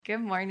Good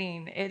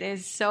morning. It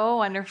is so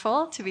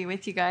wonderful to be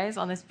with you guys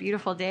on this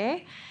beautiful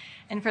day.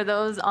 And for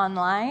those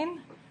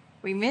online,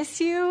 we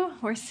miss you.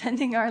 We're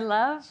sending our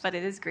love, but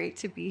it is great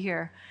to be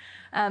here.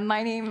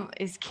 My name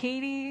is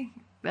Katie.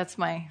 That's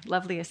my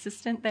lovely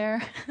assistant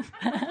there.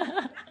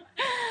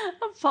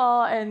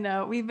 Paul,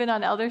 and we've been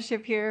on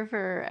eldership here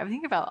for, I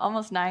think, about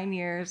almost 9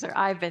 years, or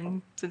I've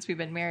been since we've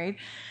been married.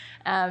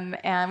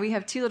 And we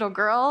have 2 little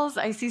girls.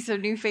 I see some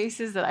new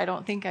faces that I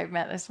don't think I've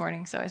met this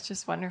morning, so it's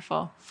just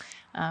wonderful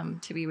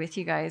to be with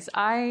you guys.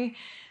 I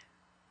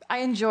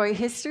enjoy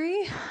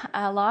history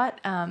a lot,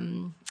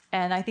 and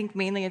I think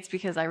mainly it's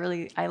because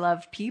I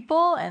love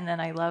people, and then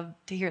I love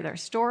to hear their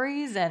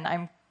stories, and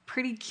I'm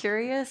pretty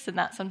curious, and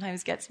that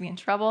sometimes gets me in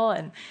trouble.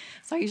 And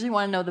so I usually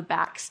want to know the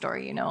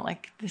backstory,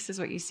 like this is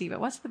what you see, but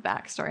what's the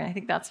backstory? And I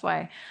think that's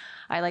why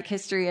I like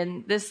history.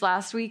 And this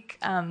last week,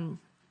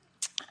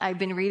 I've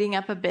been reading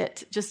up a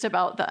bit just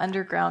about the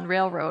Underground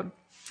Railroad.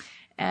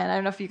 And I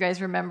don't know if you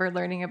guys remember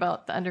learning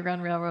about the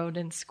Underground Railroad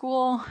in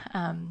school.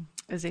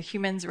 It was a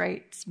human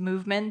rights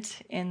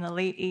movement in the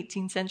late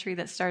 18th century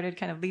that started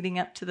kind of leading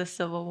up to the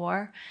Civil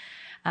War,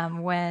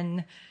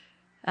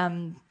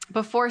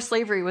 before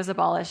slavery was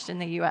abolished in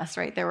the U.S.,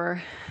 right? There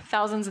were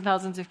thousands and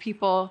thousands of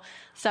people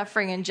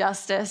suffering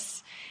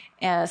injustice,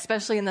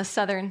 especially in the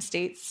southern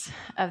states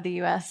of the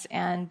U.S.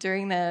 And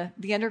during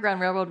the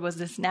Underground Railroad was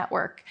this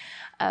network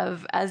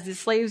of, as the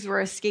slaves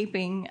were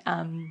escaping,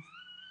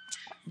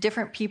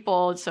 different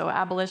people, so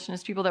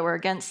abolitionists, people that were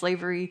against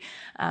slavery,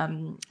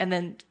 and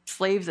then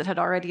slaves that had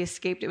already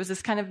escaped. It was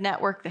this kind of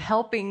network that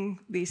helping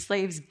these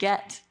slaves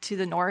get to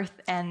the north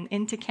and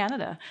into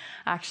Canada,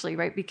 actually,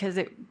 right? Because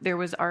there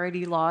was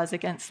already laws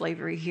against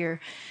slavery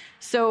here.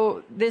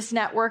 So this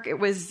network, it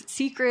was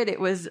secret, it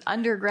was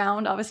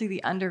underground, obviously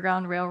the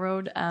Underground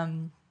Railroad,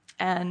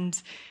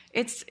 and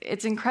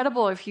it's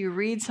incredible if you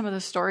read some of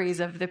the stories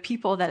of the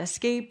people that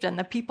escaped and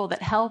the people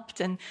that helped.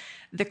 And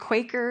the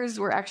Quakers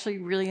were actually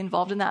really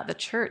involved in that, the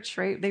church,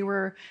 right? They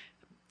were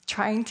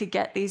trying to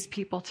get these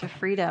people to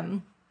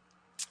freedom.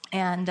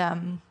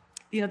 And,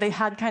 they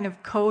had kind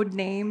of code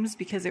names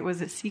because it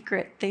was a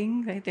secret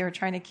thing. They were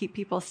trying to keep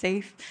people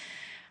safe.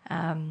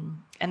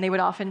 And they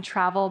would often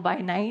travel by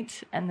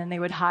night, and then they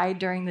would hide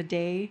during the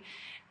day.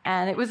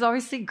 And it was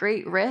obviously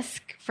great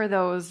risk for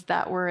those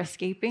that were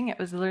escaping. It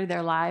was literally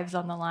their lives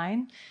on the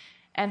line.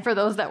 And for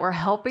those that were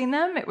helping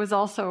them, it was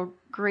also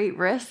great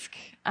risk.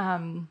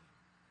 And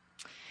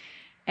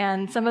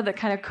some of the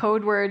kind of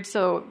code words,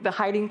 so the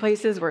hiding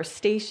places were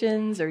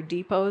stations or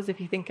depots, if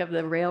you think of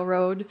the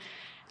railroad.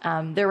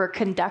 There were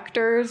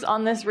conductors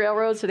on this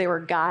railroad, so they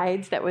were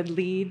guides that would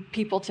lead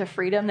people to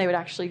freedom. They would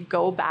actually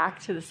go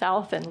back to the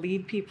south and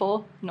lead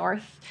people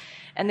north.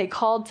 And they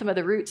called some of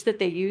the routes that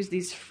they used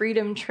these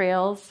freedom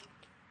trails.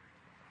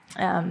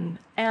 And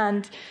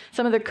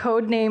some of the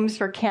code names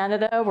for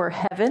Canada were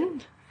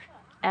heaven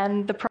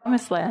and the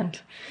promised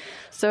land.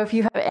 So if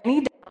you have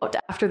any doubt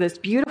after this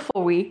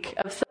beautiful week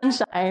of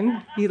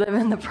sunshine, you live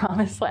in the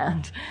promised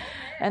land.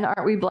 And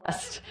aren't we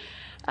blessed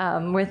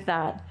with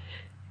that?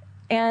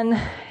 And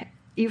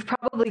you've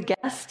probably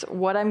guessed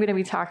what I'm going to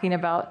be talking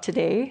about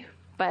today,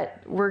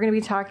 but we're going to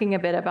be talking a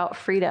bit about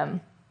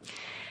freedom.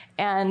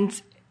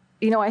 And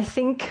I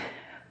think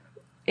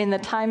in the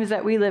times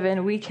that we live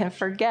in, we can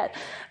forget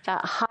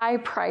that high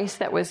price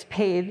that was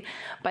paid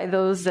by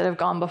those that have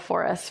gone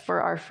before us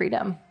for our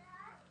freedom.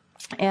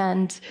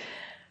 And,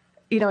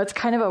 it's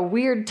kind of a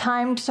weird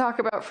time to talk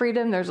about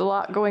freedom. There's a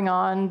lot going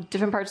on.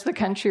 Different parts of the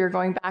country are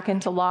going back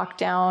into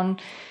lockdown.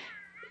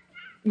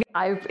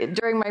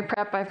 During my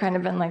prep, I've kind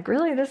of been like,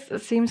 really, this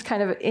seems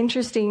kind of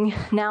interesting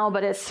now,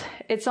 but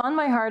it's on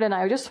my heart, and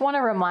I just want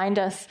to remind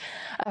us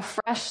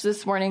afresh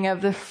this morning of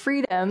the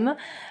freedom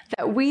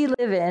that we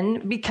live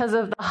in because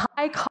of the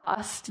high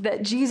cost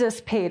that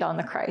Jesus paid on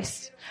the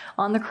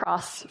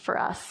cross for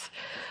us.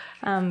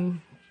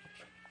 I've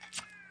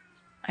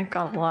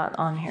got a lot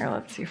on here.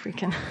 Let's see if we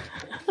can.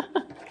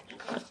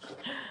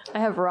 I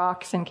have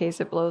rocks in case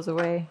it blows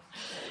away.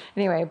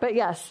 Anyway, but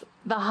yes,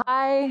 the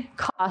high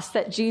cost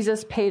that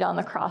Jesus paid on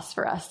the cross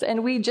for us.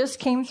 And we just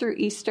came through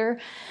Easter.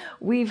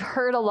 We've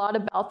heard a lot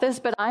about this,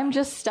 but I'm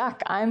just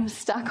stuck. I'm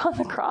stuck on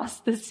the cross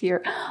this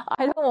year.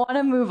 I don't want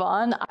to move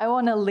on. I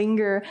want to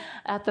linger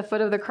at the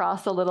foot of the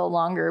cross a little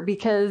longer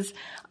because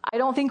I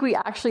don't think we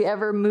actually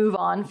ever move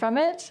on from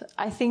it.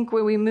 I think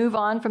when we move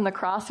on from the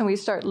cross and we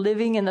start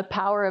living in the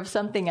power of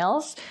something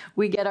else,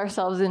 we get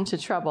ourselves into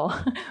trouble.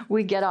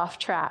 We get off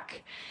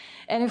track.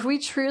 And if we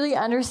truly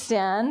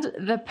understand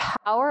the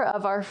power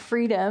of our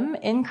freedom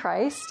in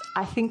Christ,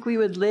 I think we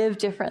would live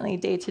differently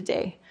day to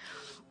day.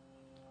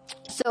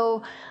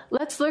 So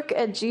let's look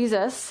at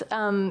Jesus.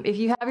 If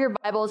you have your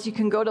Bibles, you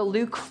can go to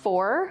Luke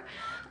 4.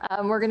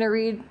 We're going to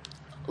read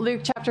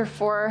Luke chapter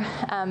 4,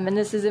 and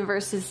this is in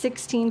verses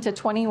 16 to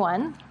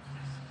 21.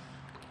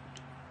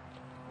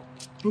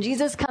 And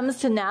Jesus comes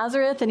to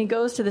Nazareth, and he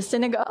goes to the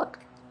synagogue.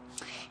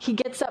 He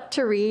gets up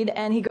to read,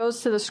 and he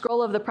goes to the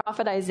scroll of the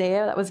prophet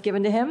Isaiah that was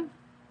given to him.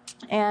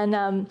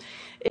 And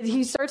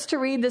he starts to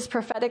read this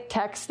prophetic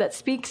text that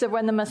speaks of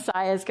when the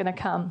Messiah is going to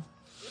come.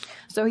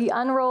 So he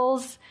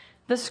unrolls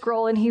the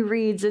scroll and he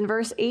reads in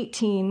verse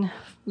 18,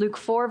 Luke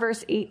 4,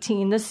 verse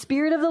 18, "The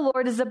Spirit of the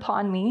Lord is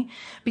upon me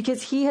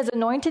because he has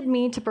anointed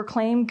me to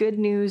proclaim good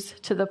news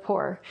to the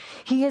poor.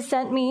 He has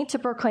sent me to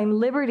proclaim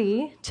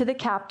liberty to the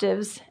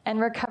captives and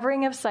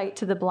recovering of sight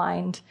to the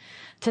blind,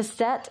 to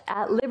set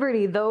at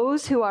liberty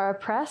those who are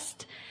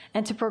oppressed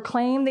and to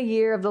proclaim the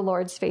year of the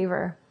Lord's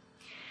favor."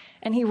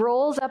 And he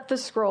rolls up the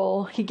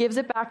scroll, he gives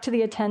it back to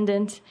the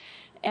attendant,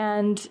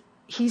 and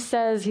he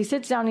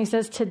sits down and he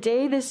says,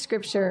 "Today this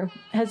scripture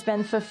has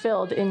been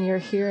fulfilled in your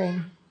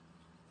hearing."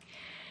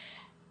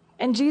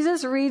 And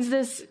Jesus reads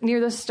this near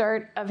the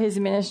start of his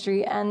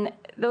ministry, and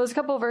those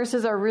couple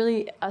verses are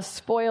really a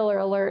spoiler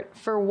alert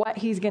for what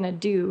he's going to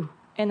do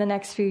in the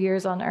next few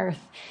years on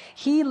earth.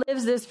 He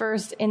lives this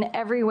verse in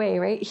every way,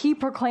 right? He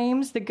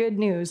proclaims the good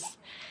news.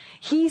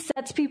 He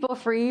sets people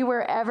free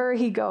wherever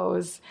he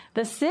goes.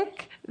 The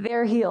sick,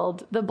 they're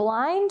healed. The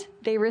blind,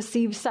 they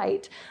receive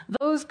sight.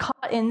 Those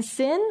caught in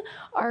sin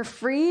are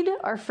freed,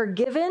 are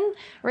forgiven,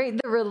 right?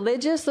 The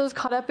religious, those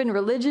caught up in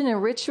religion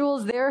and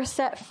rituals, they're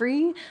set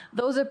free.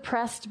 Those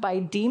oppressed by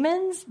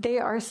demons, they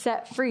are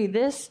set free.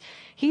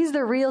 He's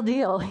the real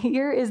deal.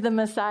 Here is the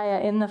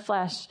Messiah in the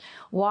flesh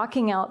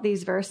walking out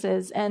these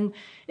verses. And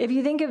if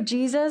you think of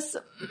Jesus,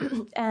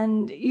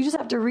 and you just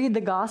have to read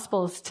the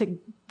Gospels to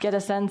get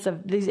a sense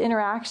of these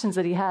interactions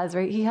that he has,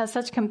 right? He has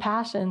such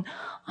compassion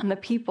on the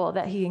people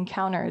that he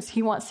encounters.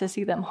 He wants to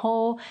see them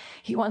whole.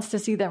 He wants to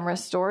see them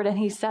restored, and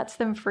he sets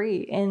them free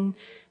in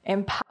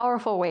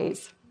powerful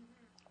ways.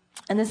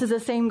 And this is the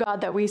same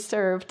God that we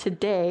serve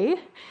today.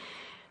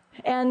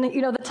 And,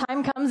 the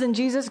time comes and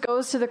Jesus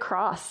goes to the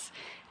cross.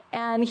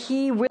 And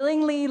he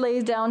willingly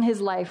lays down his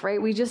life, right?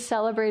 We just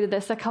celebrated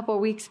this a couple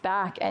weeks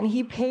back. And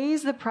he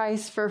pays the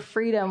price for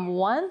freedom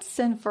once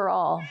and for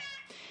all.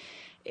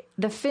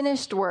 The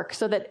finished work,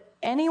 so that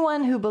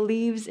anyone who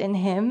believes in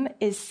him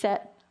is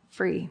set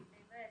free.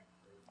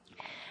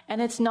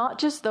 And it's not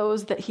just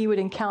those that he would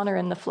encounter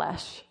in the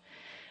flesh.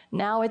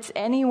 Now it's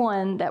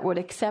anyone that would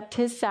accept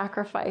his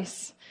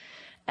sacrifice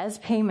as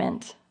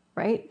payment,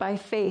 right? By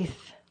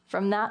faith.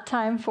 From that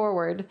time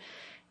forward,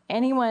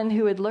 anyone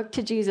who would look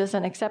to Jesus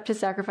and accept his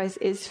sacrifice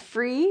is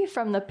free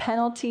from the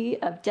penalty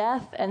of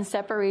death and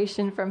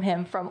separation from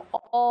him from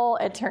all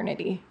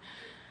eternity.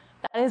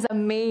 That is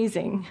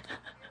amazing.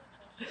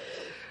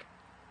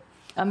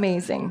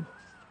 Amazing.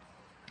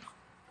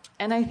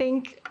 And I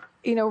think,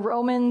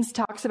 Romans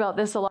talks about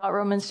this a lot,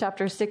 Romans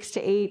chapter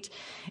 6-8.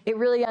 It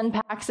really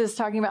unpacks this,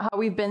 talking about how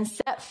we've been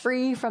set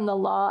free from the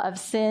law of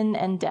sin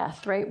and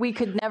death, right? We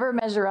could never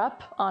measure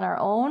up on our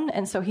own,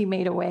 and so he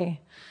made a way.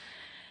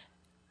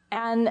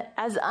 And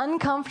as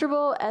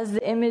uncomfortable as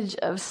the image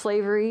of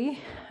slavery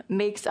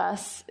makes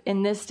us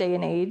in this day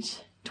and age,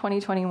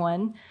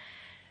 2021,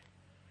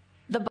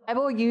 the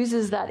Bible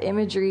uses that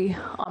imagery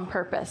on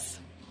purpose.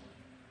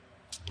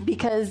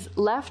 Because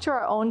left to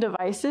our own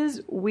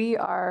devices, we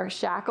are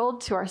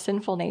shackled to our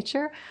sinful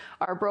nature,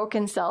 our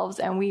broken selves,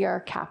 and we are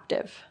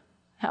captive.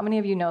 How many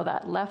of you know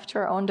that? Left to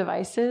our own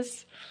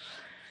devices.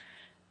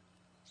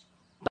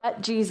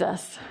 But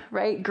Jesus,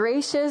 right?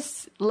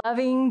 Gracious,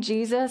 loving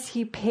Jesus,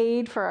 he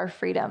paid for our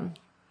freedom.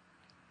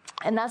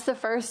 And that's our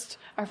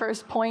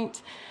first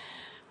point,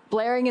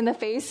 blaring in the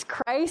face.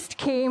 Christ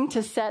came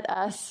to set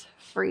us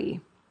free.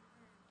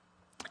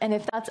 And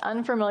if that's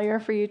unfamiliar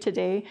for you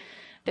today,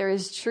 there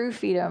is true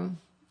freedom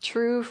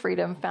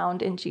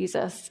found in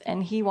Jesus,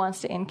 and he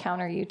wants to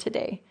encounter you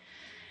today.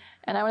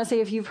 And I want to say,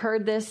 if you've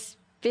heard this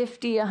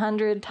 50,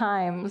 100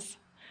 times,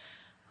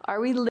 are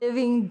we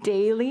living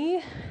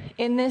daily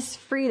in this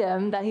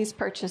freedom that he's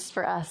purchased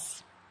for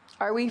us?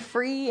 Are we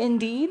free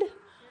indeed?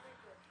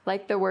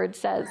 Like the word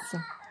says.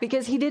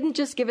 Because he didn't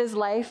just give his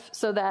life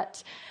so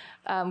that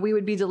we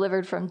would be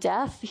delivered from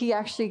death. He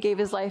actually gave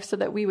his life so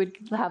that we would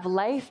have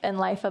life and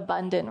life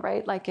abundant,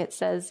 right? Like it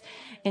says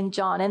in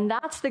John. And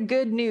that's the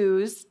good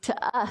news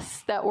to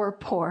us that we're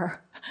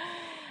poor.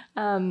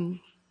 In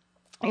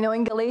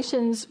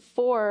Galatians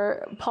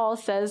 4, Paul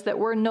says that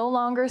we're no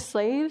longer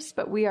slaves,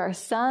 but we are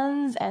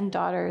sons and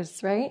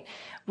daughters, right?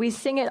 We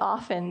sing it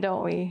often,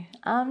 don't we?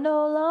 I'm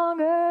no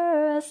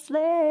longer a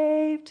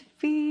slave to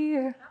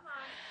fear.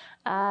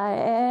 I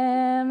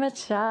am a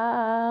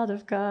child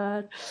of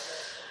God.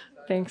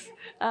 Thanks.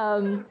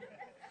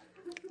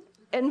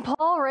 And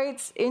Paul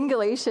writes in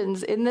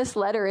Galatians, in this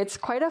letter, it's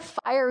quite a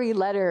fiery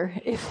letter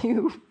if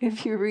you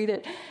read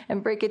it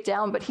and break it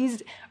down, but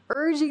he's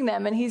urging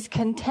them and he's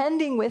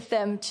contending with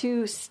them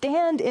to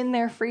stand in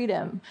their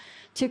freedom,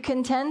 to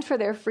contend for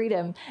their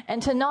freedom,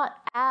 and to not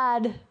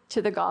add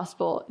to the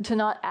gospel, to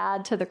not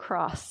add to the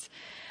cross.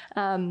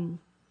 In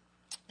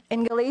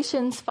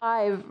Galatians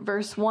 5,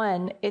 verse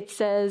 1, it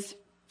says,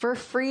 "For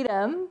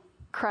freedom,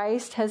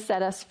 Christ has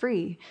set us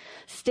free.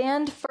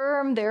 Stand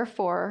firm,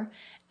 therefore,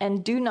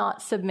 and do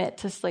not submit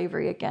to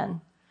slavery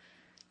again."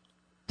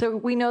 So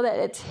we know that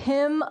it's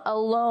him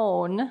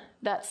alone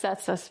that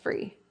sets us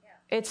free.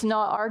 It's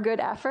not our good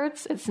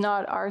efforts. It's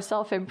not our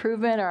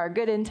self-improvement or our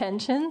good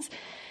intentions.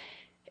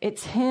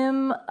 It's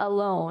him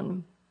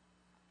alone.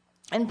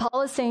 And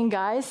Paul is saying,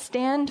 guys,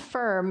 stand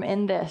firm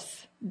in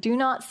this. Do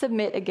not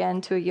submit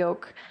again to a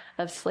yoke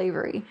of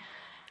slavery.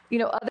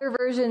 Other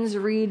versions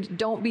read,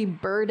 don't be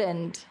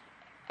burdened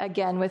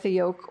again with a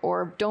yoke,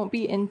 or don't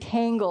be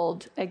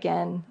entangled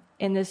again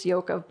in this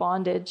yoke of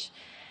bondage.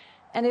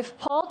 And if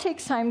Paul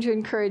takes time to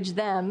encourage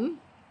them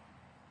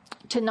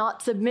to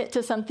not submit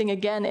to something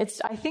again,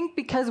 it's, I think,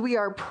 because we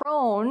are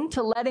prone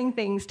to letting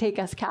things take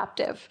us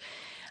captive.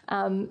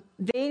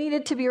 They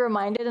needed to be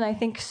reminded, and I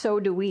think so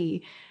do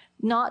we,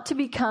 not to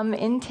become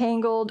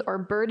entangled or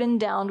burdened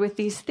down with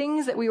these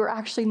things that we were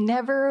actually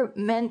never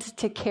meant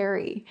to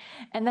carry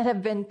and that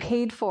have been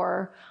paid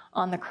for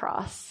on the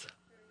cross.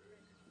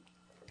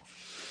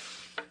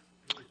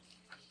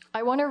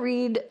 I want to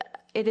read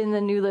it in the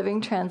New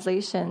Living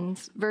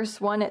Translations. Verse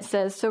 1, it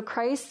says, "So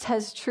Christ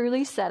has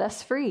truly set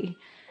us free.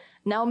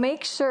 Now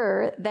make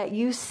sure that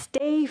you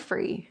stay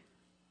free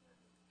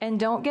and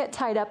don't get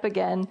tied up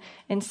again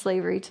in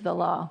slavery to the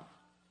law."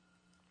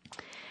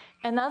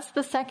 And that's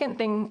the second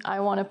thing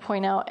I want to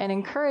point out and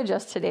encourage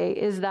us today,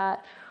 is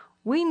that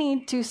we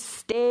need to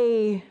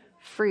stay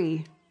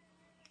free.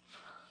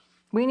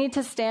 We need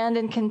to stand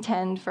and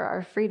contend for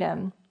our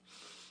freedom.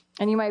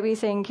 And you might be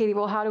saying, Katie,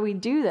 well, how do we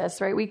do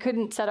this, right? We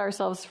couldn't set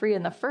ourselves free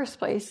in the first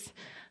place.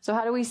 So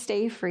how do we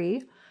stay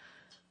free?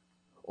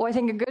 Well, I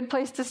think a good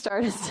place to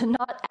start is to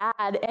not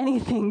add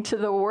anything to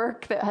the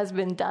work that has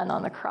been done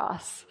on the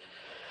cross.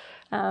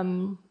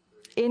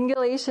 In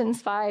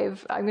Galatians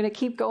 5, I'm going to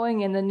keep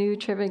going in the New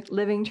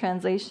Living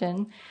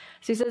Translation.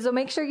 So he says, so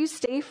make sure you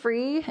stay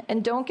free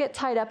and don't get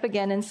tied up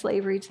again in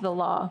slavery to the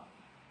law.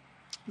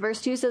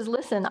 Verse 2 says,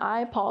 listen,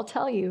 I, Paul,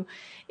 tell you,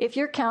 if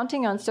you're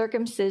counting on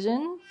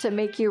circumcision to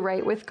make you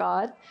right with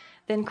God,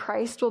 then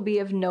Christ will be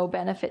of no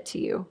benefit to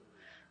you.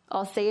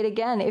 I'll say it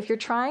again. If you're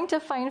trying to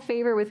find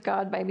favor with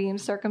God by being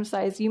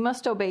circumcised, you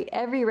must obey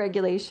every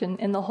regulation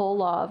in the whole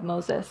law of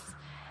Moses.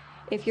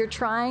 If you're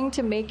trying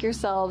to make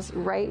yourselves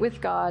right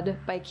with God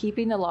by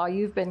keeping the law,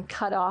 you've been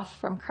cut off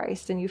from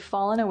Christ and you've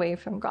fallen away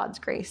from God's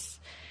grace.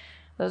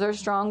 Those are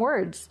strong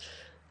words.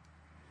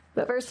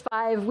 But verse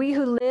 5, we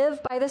who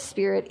live by the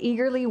Spirit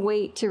eagerly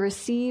wait to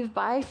receive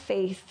by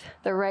faith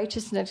the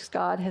righteousness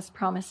God has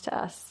promised to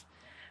us.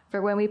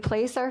 For when we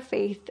place our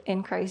faith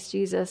in Christ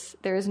Jesus,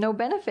 there is no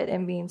benefit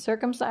in being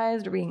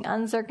circumcised or being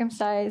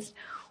uncircumcised.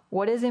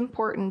 What is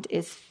important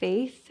is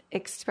faith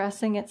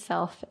expressing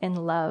itself in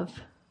love.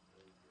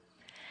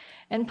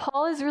 And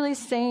Paul is really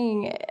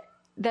saying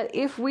that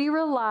if we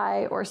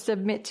rely or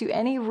submit to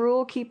any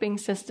rule-keeping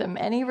system,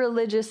 any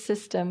religious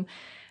system,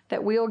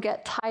 that we'll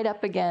get tied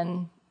up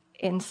again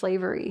in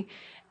slavery.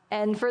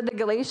 And for the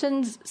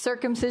Galatians,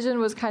 circumcision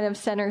was kind of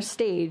center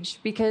stage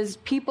because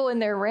people in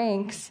their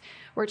ranks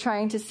were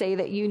trying to say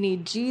that you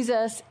need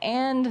Jesus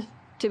and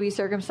to be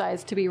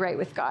circumcised to be right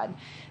with God.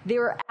 They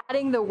were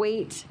adding the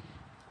weight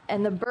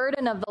and the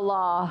burden of the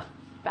law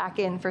back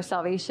in for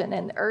salvation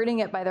and earning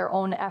it by their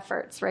own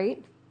efforts,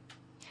 right?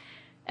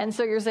 And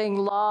so you're saying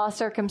law,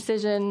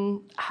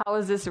 circumcision, how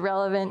is this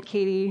relevant,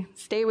 Katie?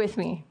 Stay with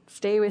me,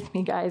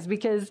 guys,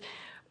 because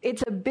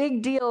it's a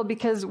big deal,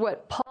 because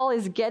what Paul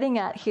is getting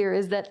at here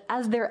is that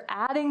as they're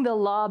adding the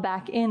law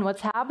back in,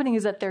 what's happening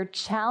is that they're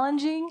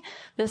challenging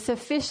the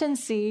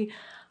sufficiency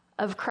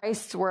of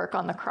Christ's work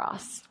on the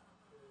cross.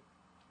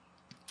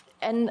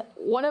 And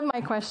one of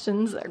my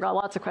questions, I got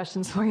lots of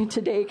questions for you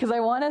today, because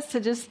I want us to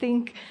just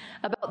think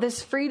about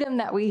this freedom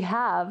that we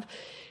have,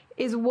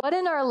 is what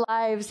in our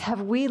lives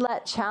have we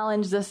let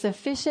challenge the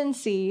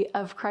sufficiency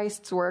of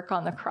Christ's work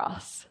on the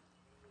cross?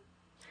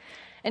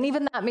 And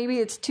even that, maybe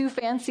it's too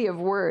fancy of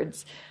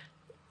words.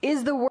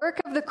 Is the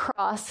work of the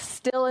cross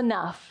still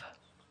enough?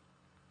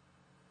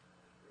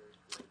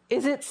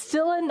 Is it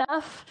still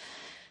enough,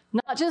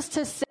 not just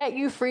to set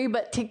you free,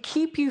 but to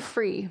keep you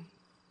free?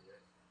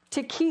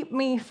 To keep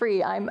me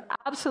free. I'm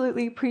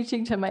absolutely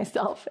preaching to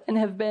myself and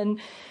have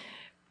been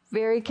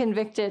very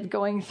convicted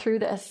going through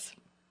this.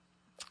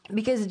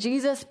 Because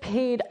Jesus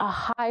paid a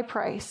high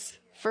price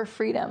for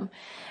freedom.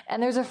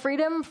 And there's a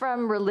freedom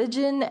from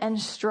religion and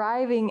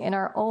striving in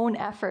our own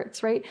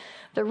efforts, right?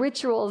 The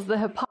rituals, the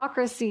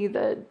hypocrisy,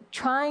 the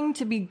trying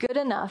to be good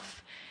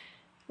enough.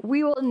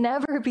 We will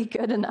never be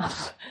good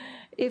enough.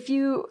 If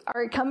you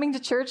are coming to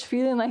church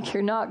feeling like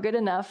you're not good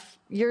enough,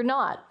 you're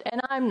not, and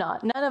I'm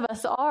not. None of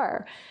us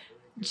are.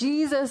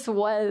 Jesus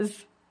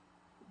was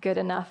good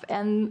enough,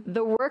 and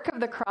the work of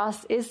the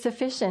cross is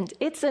sufficient.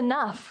 It's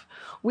enough.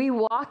 We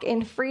walk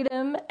in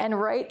freedom and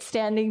right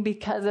standing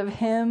because of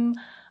him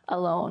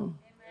alone.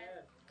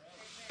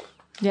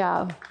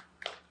 Yeah.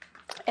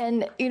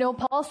 And,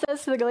 Paul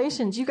says to the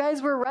Galatians, you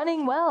guys were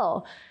running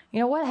well.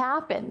 What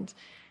happened?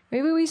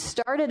 Maybe we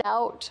started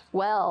out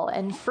well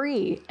and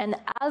free, and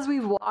as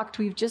we've walked,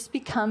 we've just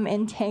become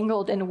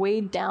entangled and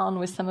weighed down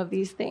with some of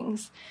these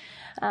things.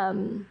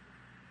 And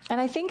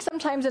I think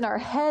sometimes in our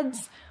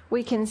heads,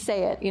 we can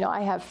say it,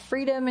 I have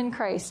freedom in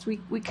Christ. We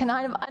can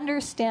kind of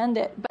understand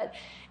it, but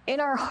in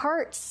our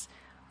hearts,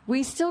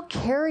 we still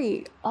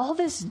carry all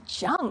this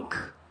junk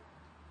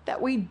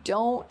that we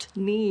don't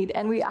need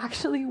and we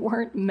actually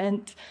weren't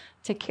meant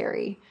to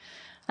carry.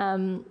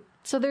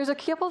 So there's a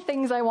couple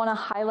things I want to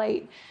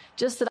highlight,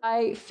 just that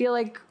I feel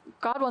like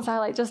God wants to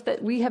highlight, just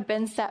that we have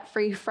been set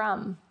free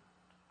from.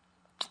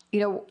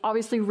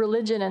 Obviously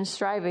religion and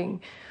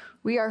striving,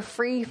 we are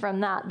free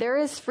from that. There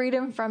is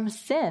freedom from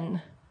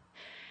sin.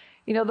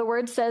 The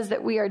word says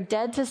that we are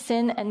dead to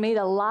sin and made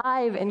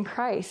alive in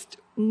Christ,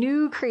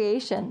 new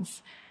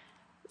creations.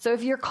 So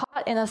if you're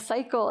caught in a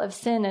cycle of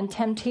sin and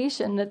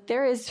temptation, that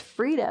there is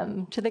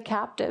freedom to the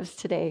captives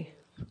today.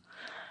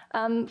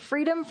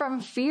 Freedom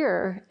from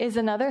fear is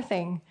another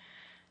thing.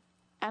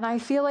 And I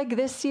feel like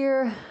this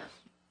year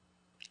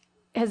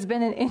has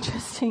been an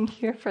interesting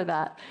year for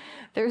that.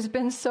 There's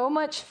been so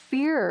much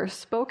fear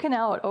spoken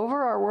out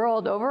over our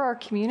world, over our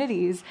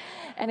communities.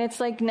 And it's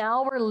like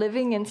now we're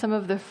living in some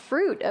of the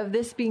fruit of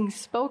this being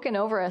spoken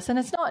over us. And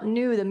it's not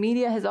new. The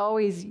media has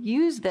always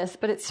used this,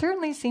 but it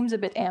certainly seems a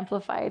bit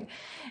amplified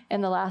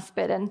in the last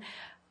bit. And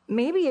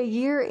maybe a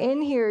year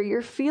in here,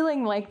 you're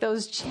feeling like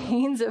those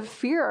chains of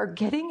fear are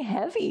getting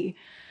heavy.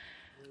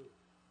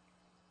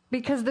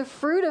 Because the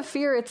fruit of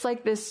fear, it's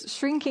like this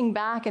shrinking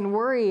back and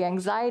worry,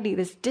 anxiety,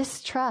 this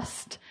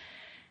distrust.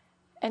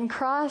 And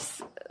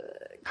Christ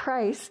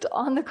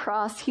on the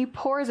cross, he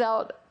pours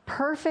out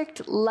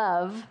perfect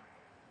love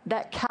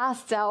that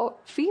casts out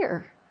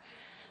fear.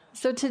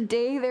 So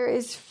today there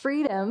is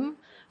freedom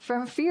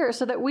from fear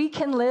so that we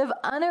can live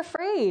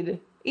unafraid.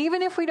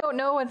 Even if we don't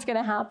know what's going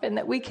to happen,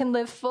 that we can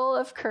live full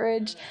of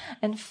courage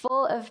and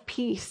full of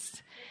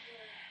peace.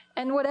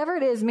 And whatever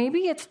it is,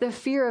 maybe it's the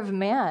fear of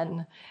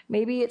man.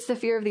 Maybe it's the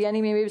fear of the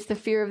enemy. Maybe it's the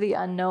fear of the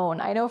unknown.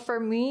 I know for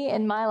me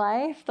in my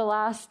life, the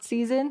last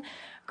season,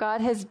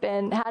 God has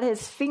had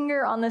his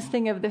finger on this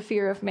thing of the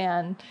fear of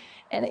man.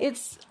 And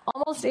it's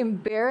almost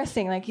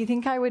embarrassing. Like you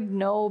think I would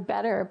know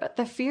better, but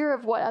the fear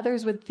of what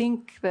others would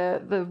think,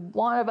 the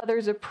want of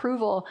others'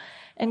 approval,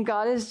 and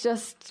God is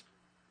just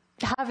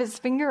have his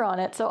finger on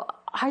it. So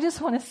I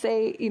just want to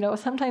say,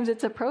 sometimes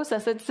it's a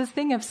process. It's this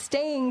thing of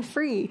staying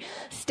free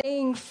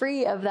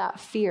of that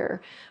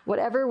fear,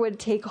 whatever would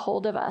take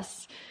hold of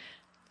us.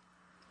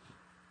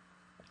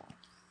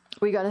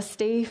 We got to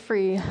stay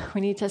free. We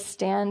need to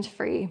stand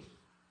free.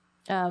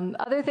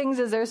 Other things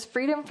is there's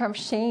freedom from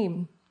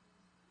shame.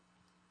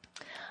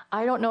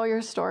 I don't know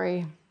your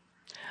story,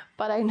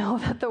 but I know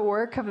that the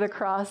work of the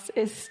cross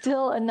is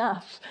still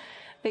enough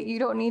that you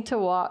don't need to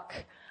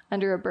walk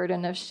under a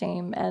burden of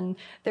shame. And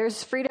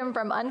there's freedom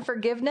from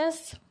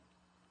unforgiveness.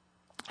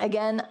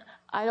 Again,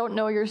 I don't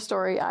know your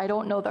story. I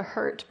don't know the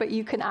hurt, but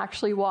you can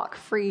actually walk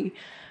free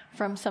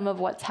from some of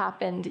what's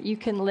happened. You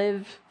can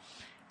live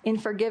in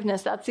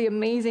forgiveness. That's the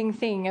amazing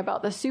thing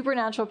about the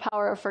supernatural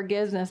power of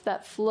forgiveness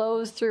that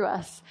flows through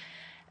us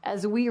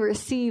as we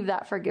receive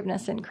that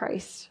forgiveness in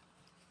Christ.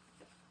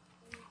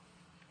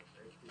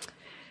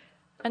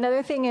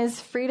 Another thing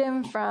is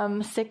freedom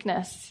from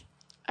sickness.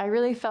 I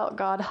really felt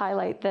God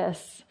highlight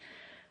this.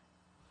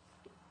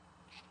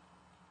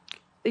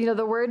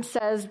 The word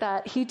says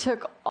that he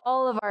took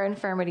all of our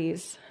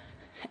infirmities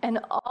and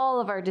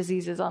all of our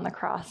diseases on the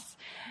cross.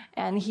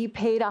 And he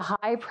paid a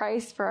high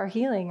price for our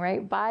healing,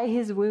 right? By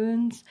his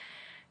wounds,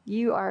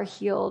 you are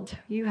healed.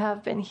 You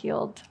have been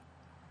healed.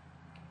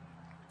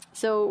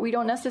 So we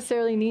don't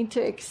necessarily need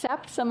to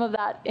accept some of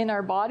that in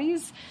our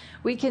bodies.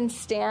 We can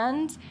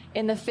stand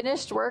in the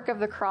finished work of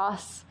the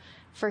cross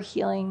for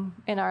healing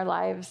in our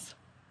lives.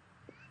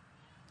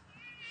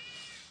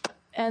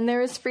 And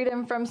there is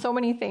freedom from so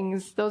many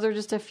things. Those are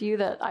just a few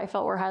that I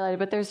felt were highlighted.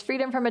 But there's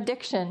freedom from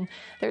addiction.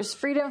 There's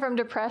freedom from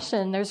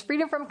depression. There's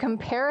freedom from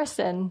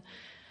comparison,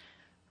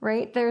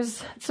 right?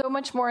 There's so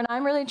much more. And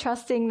I'm really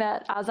trusting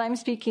that as I'm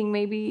speaking,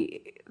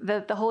 maybe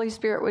that the Holy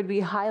Spirit would be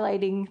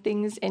highlighting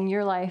things in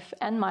your life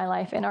and my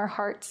life, in our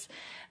hearts,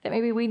 that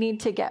maybe we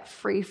need to get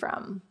free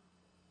from.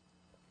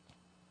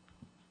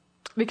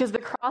 Because the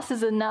cross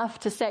is enough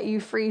to set you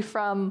free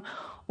from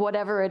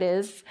whatever it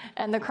is,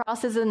 and the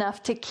cross is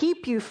enough to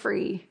keep you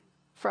free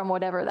from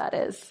whatever that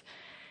is.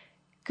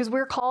 Because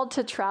we're called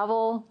to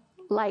travel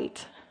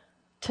light,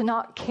 to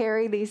not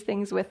carry these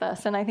things with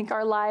us. And I think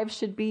our lives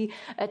should be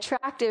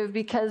attractive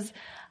because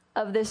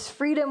of this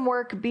freedom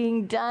work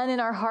being done in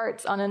our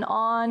hearts on an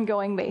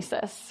ongoing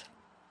basis.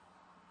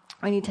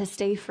 We need to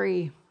stay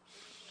free.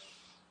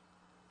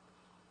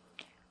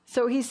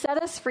 So he set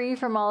us free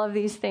from all of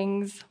these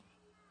things.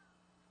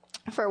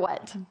 For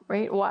what,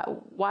 right?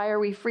 Why are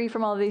we free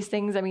from all of these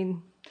things? I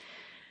mean,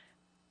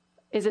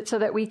 is it so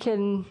that we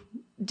can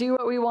do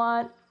what we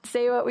want,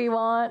 say what we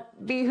want,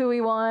 be who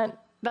we want?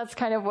 That's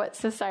kind of what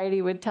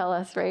society would tell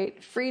us,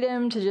 right?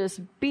 Freedom to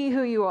just be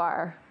who you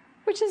are,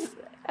 which is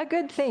a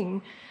good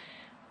thing.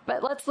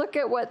 But let's look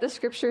at what the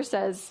scripture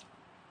says.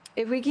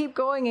 If we keep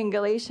going in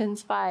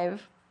Galatians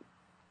 5,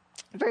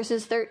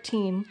 verses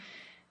 13, it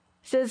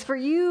says, "For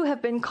you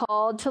have been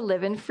called to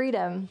live in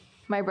freedom,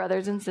 my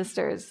brothers and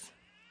sisters.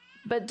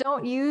 But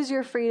don't use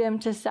your freedom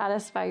to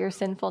satisfy your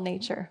sinful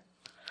nature.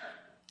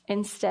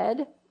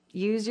 Instead,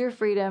 use your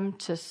freedom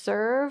to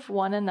serve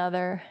one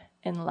another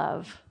in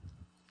love."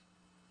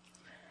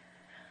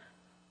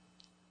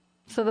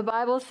 So the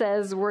Bible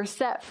says we're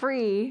set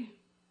free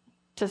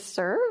to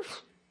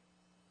serve.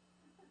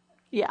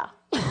 Yeah,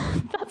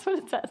 That's what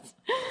it says.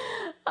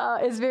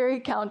 Is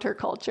very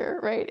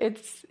counterculture, right?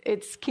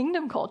 It's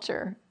kingdom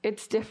culture.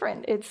 It's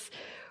different.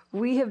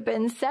 We have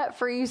been set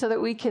free so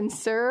that we can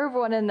serve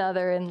one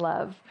another in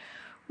love.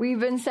 We've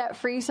been set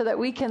free so that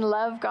we can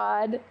love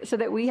God, so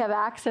that we have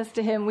access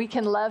to him. We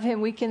can love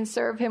him. We can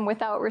serve him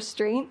without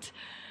restraint.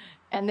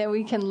 And then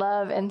we can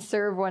love and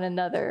serve one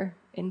another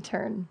in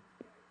turn.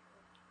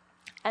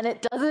 And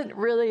it doesn't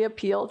really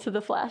appeal to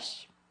the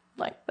flesh.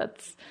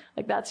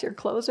 That's your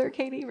closer,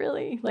 Katie,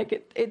 really?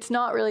 It's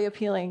not really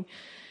appealing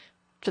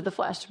to the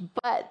flesh.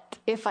 But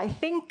if I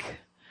think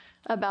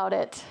about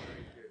it,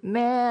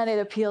 man, it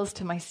appeals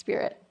to my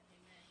spirit.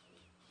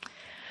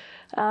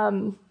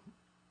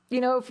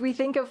 If we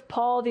think of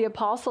Paul, the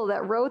apostle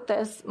that wrote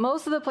this,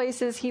 most of the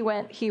places he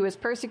went, he was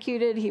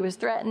persecuted, he was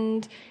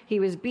threatened, he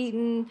was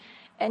beaten,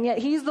 and yet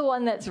he's the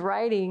one that's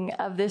writing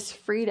of this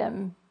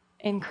freedom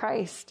in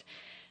Christ.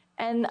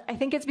 And I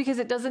think it's because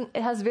it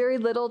has very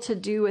little to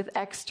do with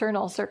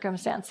external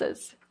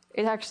circumstances.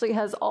 It actually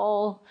has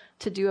all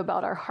to do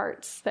about our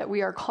hearts, that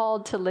we are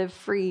called to live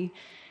free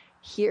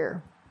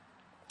here.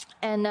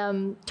 And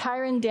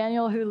Tyron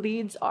Daniel, who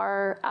leads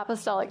our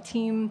apostolic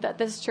team that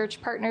this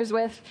church partners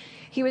with,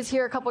 he was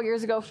here a couple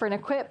years ago for an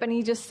Equip, and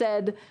he just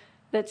said,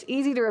 that's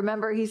easy to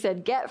remember. He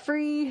said, get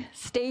free,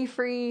 stay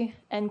free,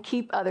 and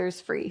keep others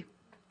free.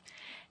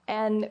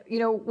 And,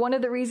 one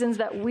of the reasons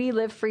that we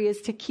live free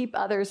is to keep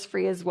others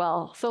free as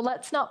well. So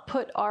let's not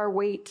put our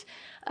weight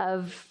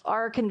of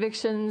our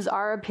convictions,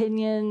 our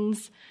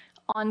opinions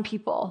on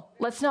people.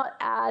 Let's not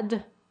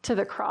add to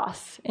the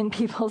cross in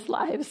people's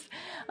lives.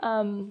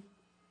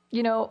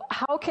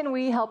 How can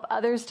we help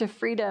others to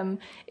freedom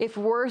if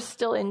we're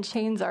still in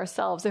chains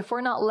ourselves? If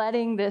we're not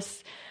letting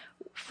this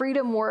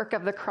freedom work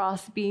of the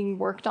cross being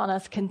worked on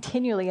us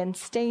continually and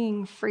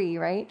staying free,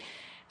 right?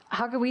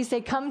 How can we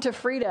say, come to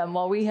freedom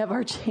while we have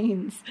our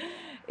chains?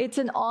 It's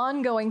an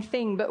ongoing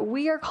thing, but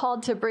we are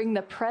called to bring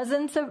the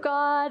presence of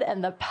God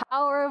and the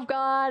power of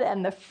God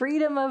and the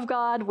freedom of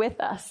God with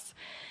us.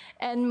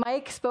 And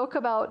Mike spoke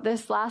about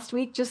this last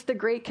week, just the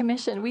Great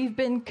Commission. We've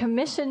been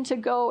commissioned to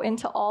go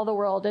into all the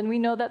world. And we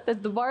know that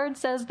the word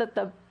says that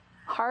the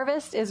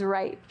harvest is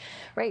ripe,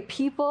 right?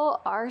 People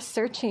are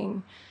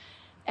searching.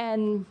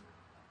 And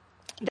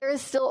there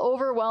is still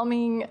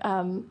overwhelming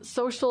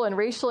social and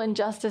racial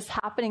injustice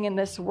happening in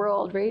this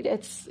world,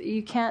 right?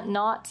 You can't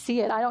not see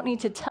it. I don't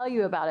need to tell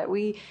you about it.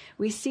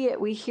 We see it,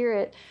 we hear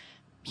it.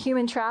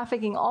 Human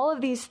trafficking, all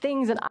of these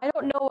things. And I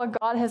don't know what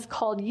God has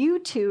called you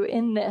to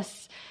in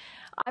this.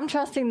 I'm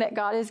trusting that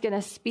God is going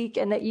to speak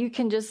and that you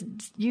can just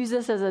use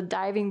this as a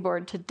diving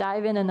board to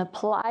dive in and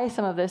apply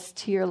some of this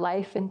to your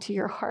life and to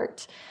your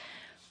heart.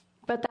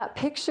 But that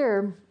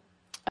picture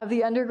of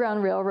the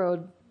Underground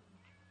Railroad,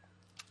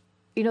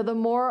 the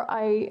more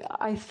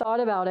I thought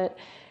about it,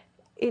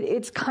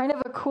 it's kind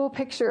of a cool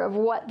picture of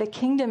what the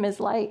kingdom is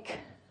like.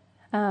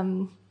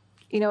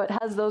 It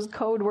has those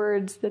code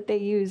words that they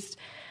used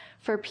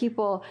for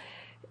people.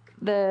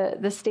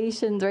 The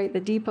stations, right,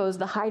 the depots,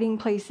 the hiding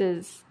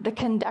places, the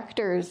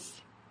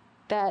conductors,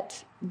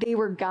 that they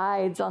were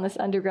guides on this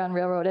Underground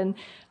Railroad. And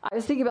I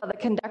was thinking about the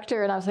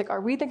conductor, and I was like,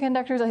 are we the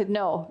conductors? I said,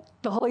 no,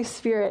 the Holy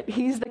Spirit,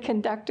 he's the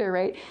conductor,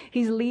 right?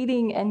 He's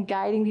leading and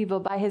guiding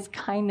people by his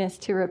kindness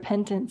to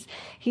repentance.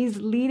 He's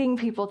leading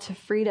people to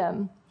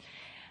freedom.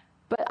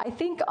 But I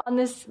think on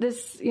this,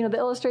 the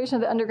illustration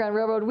of the Underground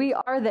Railroad, we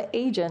are the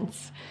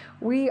agents.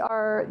 They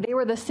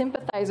were the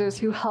sympathizers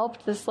who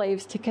helped the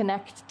slaves to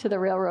connect to the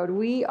railroad.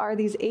 We are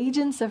these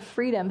agents of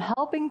freedom,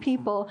 helping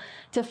people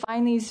to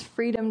find these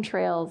freedom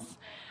trails.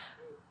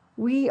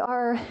 We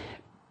are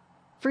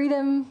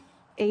freedom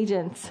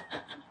agents.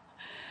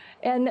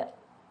 And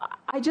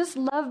I just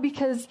love,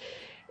 because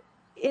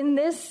in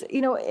this,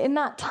 in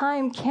that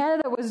time,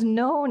 Canada was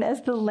known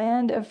as the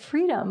land of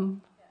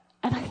freedom.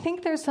 And I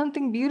think there's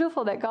something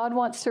beautiful that God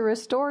wants to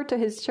restore to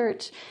his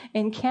church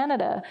in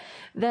Canada,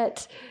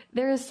 that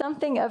there is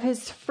something of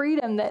his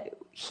freedom that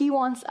he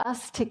wants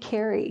us to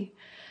carry.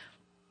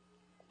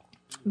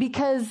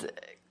 Because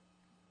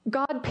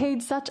God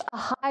paid such a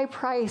high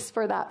price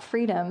for that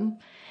freedom,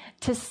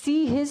 to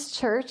see his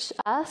church,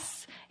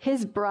 us,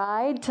 his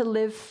bride, to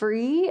live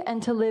free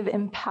and to live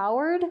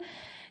empowered,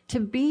 to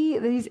be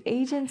these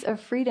agents of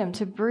freedom,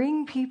 to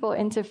bring people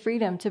into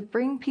freedom, to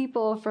bring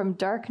people from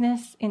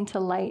darkness into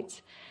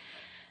light.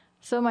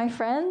 So my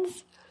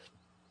friends,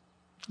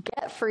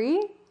 get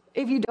free.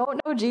 If you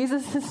don't know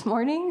Jesus this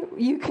morning,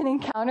 you can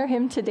encounter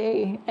him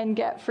today and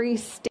get free.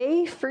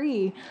 Stay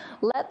free.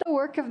 Let the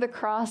work of the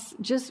cross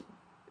just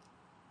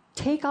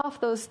take off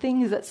those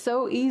things that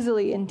so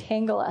easily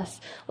entangle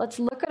us. Let's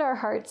look at our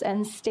hearts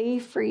and stay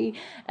free.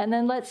 And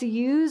then let's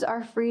use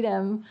our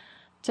freedom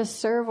to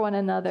serve one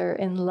another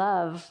in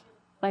love,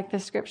 like the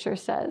scripture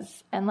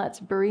says. And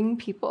let's bring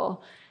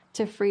people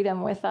to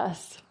freedom with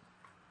us.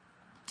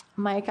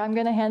 Mike, I'm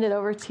going to hand it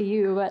over to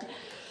you, but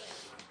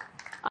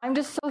I'm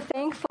just so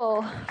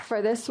thankful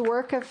for this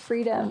work of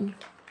freedom.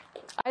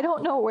 I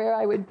don't know where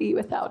I would be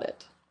without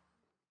it.